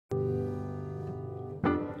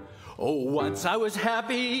Oh, once I was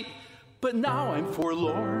happy, but now I'm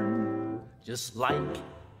forlorn, just like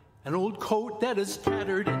an old coat that is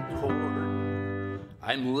tattered and torn.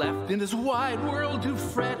 I'm left in this wide world to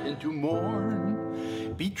fret and to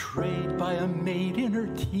mourn, betrayed by a maid in her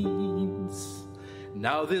teens.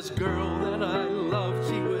 Now this girl that I loved,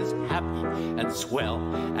 she was happy and swell,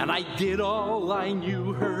 and I did all I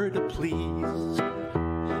knew her to please.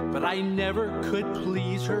 But I never could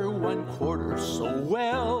please her 1/4 so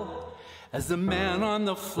well as the man on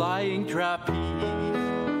the flying trapeze.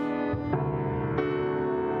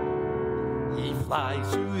 He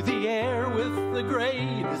flies through the air with the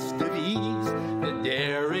greatest of ease, the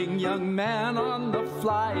daring young man on the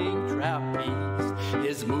flying trapeze.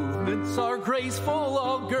 His movements are graceful,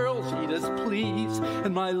 all girls he does please,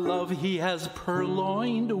 and my love he has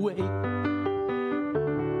purloined away.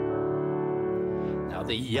 Now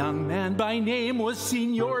the young man by name was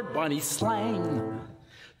Senor Bunny Slang,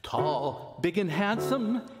 tall, big and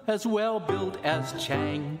handsome, as well built as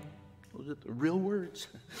Chang. Those are the real words.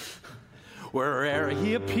 Where'er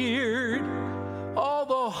he appeared, all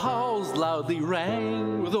the halls loudly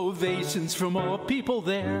rang with ovations from all people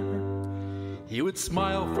there. He would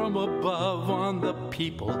smile from above on the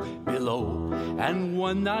people below, and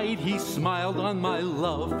one night he smiled on my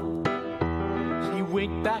love. She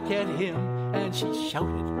winked back at him and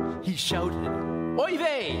he shouted, "Oy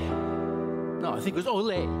vey!" No, I think it was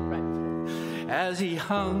 "Ole," right? As he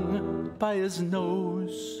hung by his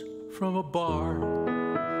nose from a bar.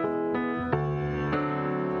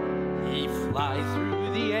 He flies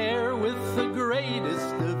through the air with the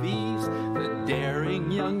greatest of ease, the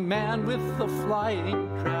daring young man with the flying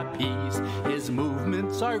trapeze. His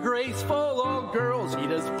movements are graceful, all girls he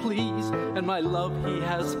does please, and my love he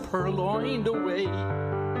has purloined away.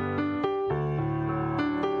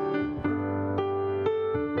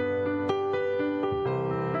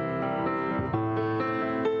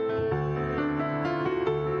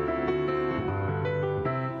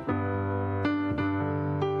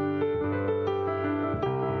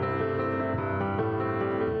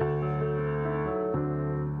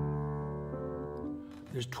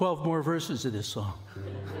 There's 12 more verses of this song.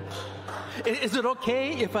 Is it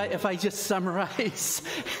okay if I just summarize?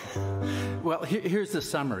 Well, here's the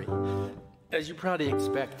summary. As you probably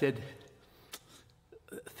expected,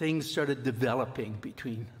 things started developing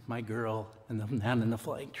between my girl and the man in the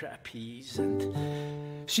flying trapeze,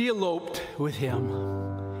 and she eloped with him,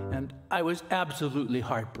 and I was absolutely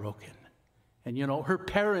heartbroken. And you know, her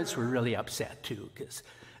parents were really upset too, because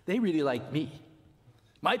they really liked me.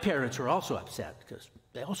 My parents were also upset because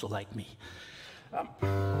they also like me.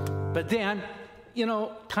 But then, you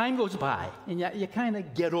know, time goes by, and you kind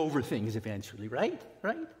of get over things eventually, right?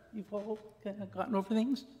 Right? You've all kind of gotten over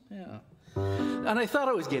things? Yeah. And I thought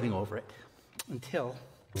I was getting over it until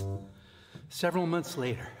several months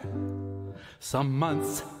later. Some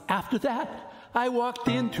months after that, I walked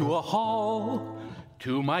into a hall.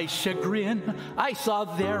 To my chagrin, I saw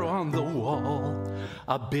there on the wall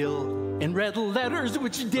a bill in red letters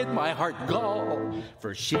which did my heart gall,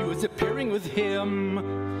 for she was appearing with him.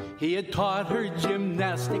 He had taught her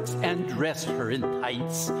gymnastics and dressed her in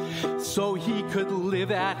tights so he could live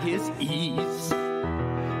at his ease.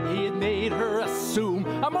 He had made her assume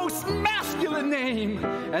a most masculine name,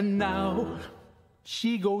 and now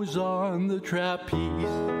she goes on the trapeze.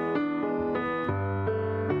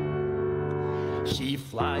 She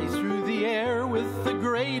flies through the air with the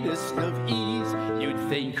greatest of ease. You'd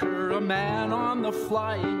think her a man on the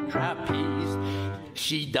flying trapeze.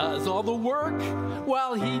 She does all the work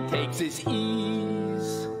while he takes his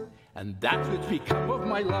ease. And that's what's become of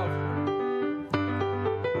my love.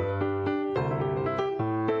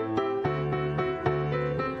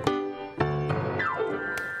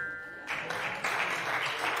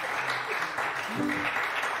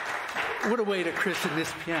 What a way to christen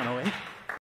this piano, eh?